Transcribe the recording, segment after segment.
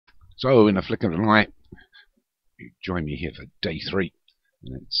So, in a flick of an eye, you join me here for day 3,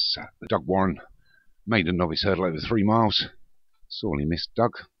 and it's the Doug Warren maiden novice hurdle over 3 miles. Sorely missed,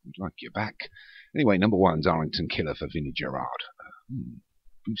 Doug. We'd like you back. Anyway, number 1's Arlington Killer for Vinnie Gerard.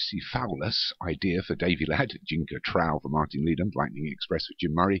 Bucephalus idea for Davy Ladd, Jinka Trowel for Martin Leedham, Lightning Express for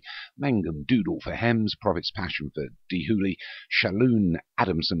Jim Murray, Mangum Doodle for Hems, Prophet's Passion for D. Hooley, Shalloon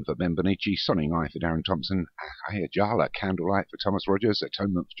Adamson for Ben Bonici, Sonning Eye for Darren Thompson, Ayajala Candlelight for Thomas Rogers,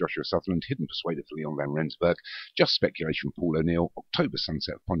 Atonement for Joshua Sutherland, Hidden Persuader for Leon Van Rensburg, Just Speculation for Paul O'Neill, October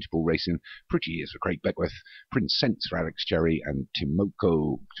Sunset for Pontypool Racing, Pretty Years for Craig Beckworth, Prince Sense for Alex Cherry, and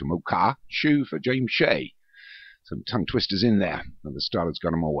Timoka Shoe for James Shea. Some tongue twisters in there, and the starter's got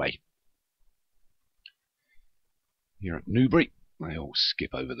them away. Here at Newbury, they all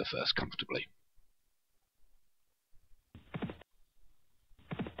skip over the first comfortably.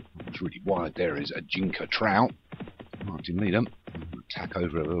 What's really wide there is a Jinka Trout. Martin Leedham, tack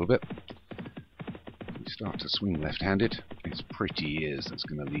over a little bit. We start to swing left-handed. It's Pretty Years that's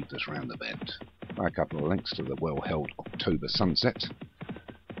going to lead us round the bend. By a couple of lengths to the well-held October Sunset.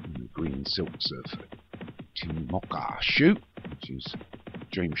 And the green silks of Timoka Shoe, which is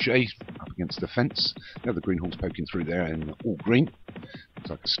James Shea up against the fence. The other green horse poking through there in all green. Looks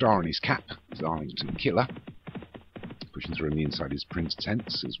like a star on his cap. Is Arlington Killer. Pushing through on the inside is Prince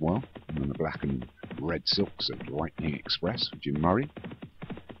Sense as well. And then the black and red silks of Lightning Express for Jim Murray.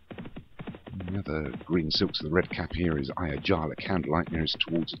 And the other green silks of the red cap here is Ayajala Candlelight, nearest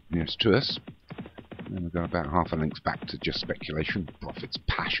to us. And then we've got about half a length back to Just Speculation. Prophet's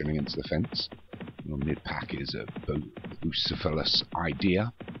Passion against the fence. On mid-pack is a Bucephalus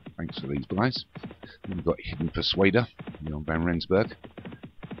Idea. Thanks for these guys. Then we've got Hidden Persuader, Leon Van Rensburg.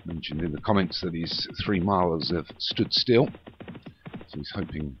 Mentioned in the comments that his 3 miles have stood still. So he's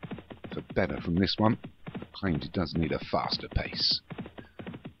hoping for better from this one. But claims he does need a faster pace.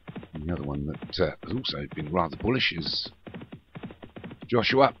 And the other one that has also been rather bullish is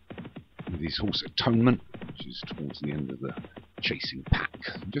Joshua, with his horse Atonement, which is towards the end of the chasing pack.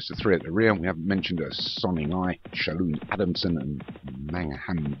 Just the 3 at the rear. We haven't mentioned a Sonning Eye, Shalloon Adamson and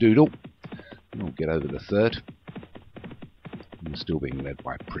Mangum Doodle. We'll get over the 3rd. And we're still being led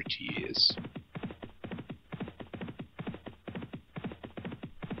by Pretty Years.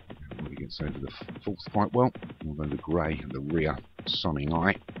 Everybody gets over the 4th quite well, although the grey and the rear Sonning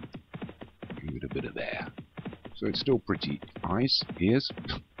Eye give it a bit of air. So it's still Pretty Ears.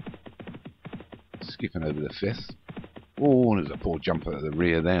 Skipping over the 5th. Oh, there's a poor jumper at the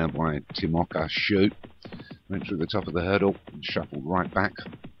rear there by Timoka Shoe. Went through the top of the hurdle and shuffled right back.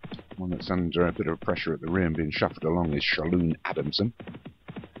 One that's under a bit of pressure at the rear and being shuffled along is Shalloon Adamson.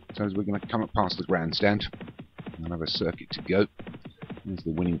 So as we're going to come up past the grandstand, another circuit to go. There's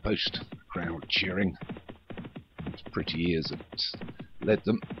the winning post, the crowd cheering. It's Pretty Years that led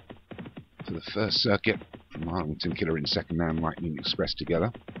them to the first circuit, from Arlington Killer in 2nd now and Lightning Express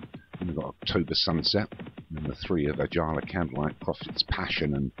together. And we've got October Sunset. And the 3 of Ajala Candlelight, Prophet's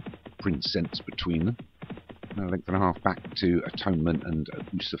Passion and Prince Sense between them. And a length and a half back to Atonement and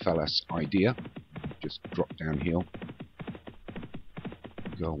Bucephalus Idea. Just drop downhill.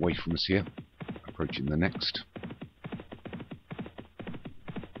 Go away from us here. Approaching the next.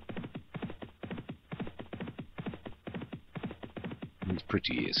 And it's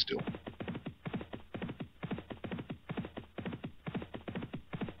Pretty Years still.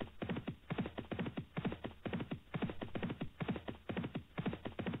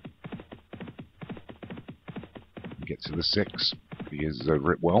 Get to the 6. He is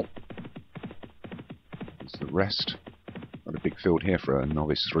over it well. There's the rest. Got a big field here for a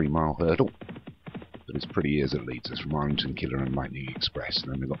novice 3-mile hurdle. But it's Pretty Years that leads us from Arlington Killer and Lightning Express.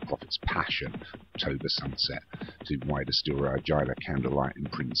 And then we've got Prophet's Passion, October Sunset. 2 wider still are Ajala Candlelight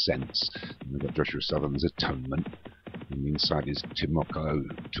and Prince Sense. And we've got Joshua Sutherland's Atonement. And the inside is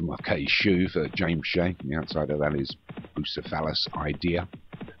Timoka Shoe for James Shea. And the outside of that is Bucephalus Idea.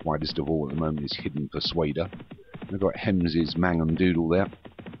 Widest of all at the moment is Hidden Persuader. We've got Hems's Mangum Doodle there.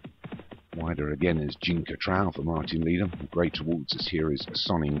 Wider again is Jinka Trowel for Martin Leedham. The grey towards us here is a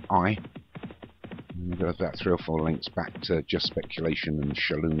Sonning Eye. And we've got about 3 or 4 lengths back to Just Speculation and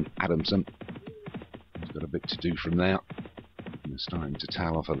Shalloon Adamson. He's got a bit to do from there. And they're starting to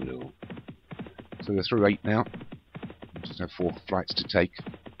tail off a little. So they're through 8 now. We just have 4 flights to take.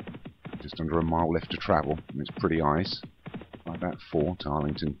 Just under a mile left to travel. And it's Pretty Eyes. About 2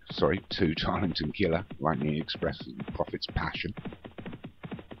 to Arlington Killer, Lightning Express and Prophet's Passion.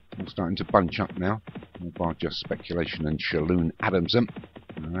 All starting to bunch up now. All bar Just Speculation and Shalloon Adamson.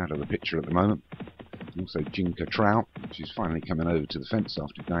 They're out of the picture at the moment. Also Jinka Trout, which is finally coming over to the fence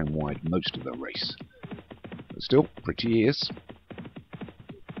after going wide most of the race. But still, Pretty Years.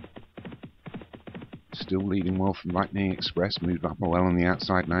 Still leading well from Lightning Express. Moved up well on the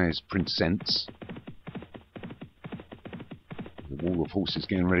outside now is Princess. The wall of horses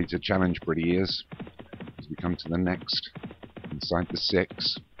getting ready to challenge Pretty Ears as we come to the next. Inside the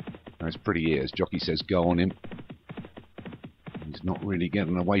 6. Now it's Pretty Ears. Jockey says go on him. He's not really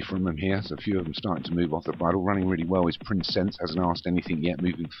getting away from them here, so a few of them starting to move off the bridle. Running really well is Princess. Hasn't asked anything yet.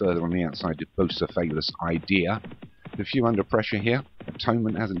 Moving further on the outside to Bosa Famous Idea. A few under pressure here.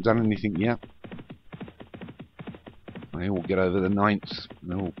 Atonement hasn't done anything yet. They all get over the 9th.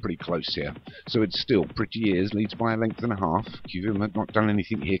 They're all pretty close here. So it's still Pretty Ears leads by a length and a half. QVM have not done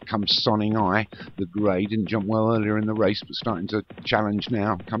anything here. Comes Sonning Eye. The grey didn't jump well earlier in the race, but starting to challenge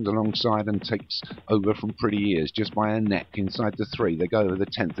now. Comes alongside and takes over from Pretty Ears just by a neck inside the 3. They go over the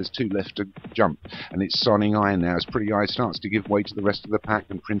 10th. There's 2 left to jump. And it's Sonning Eye now as Pretty Eye starts to give way to the rest of the pack.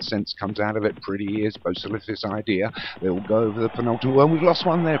 And Princess comes out of it. Pretty Ears, Bosalithis Idea. They'll go over the penultimate. Well, we've lost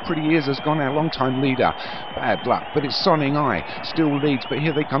one there. Pretty Ears has gone out. Long time leader. Bad luck. But it's Sonning Eye still leads, but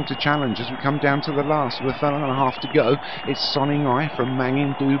here they come to challenge as we come down to the last with a furlong and a half to go. It's Sonning Eye from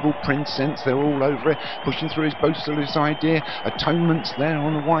Mangin Double, Princess, they're all over it, pushing through his Boastalist Idea. Atonement's there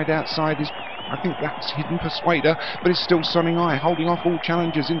on the wide outside is, I think that's Hidden Persuader, but it's still Sonning Eye holding off all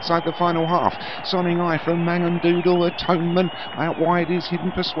challengers inside the final half. Sonning Eye from Mangin Doodle, Atonement, out wide is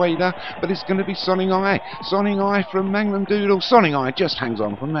Hidden Persuader, but it's going to be Sonning Eye. Sonning Eye from Magnum Doodle. Sonning Eye just hangs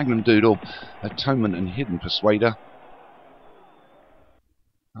on from Magnum Doodle. Atonement and Hidden Persuader.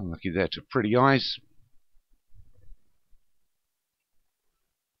 Unlucky there to Pretty Eyes.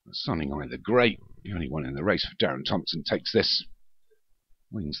 Sonning Eye the Great, the only one in the race for Darren Thompson, takes this.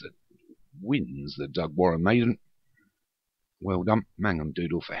 Wins the Doug Warren Maiden. Well done. Mangum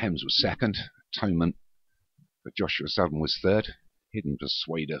Doodle for Hems was 2nd. Atonement for Joshua Southern was 3rd. Hidden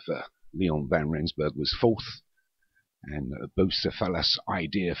Persuader for Leon Van Rensburg was 4th. And Bocephalus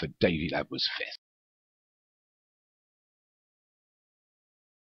Idea for Davy Ladd was 5th.